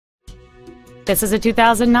This is a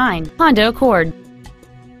 2009 Honda Accord.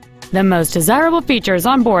 The most desirable features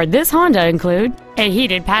on board this Honda include a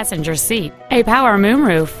heated passenger seat, a power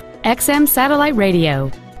moonroof, XM satellite radio,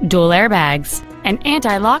 dual airbags, an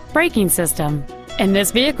anti-lock braking system, and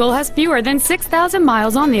this vehicle has fewer than 6,000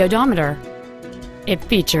 miles on the odometer. It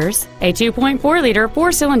features a 2.4-liter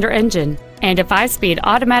four-cylinder engine and a 5-speed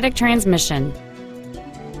automatic transmission.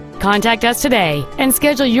 Contact us today and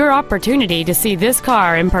schedule your opportunity to see this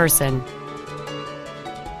car in person.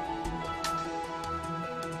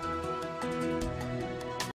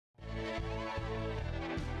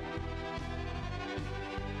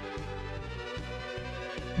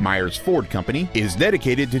 Myers Ford Company is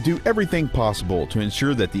dedicated to do everything possible to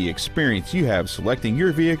ensure that the experience you have selecting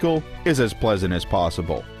your vehicle is as pleasant as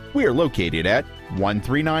possible. We are located at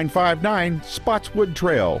 13959 Spotswood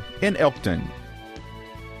Trail in Elkton.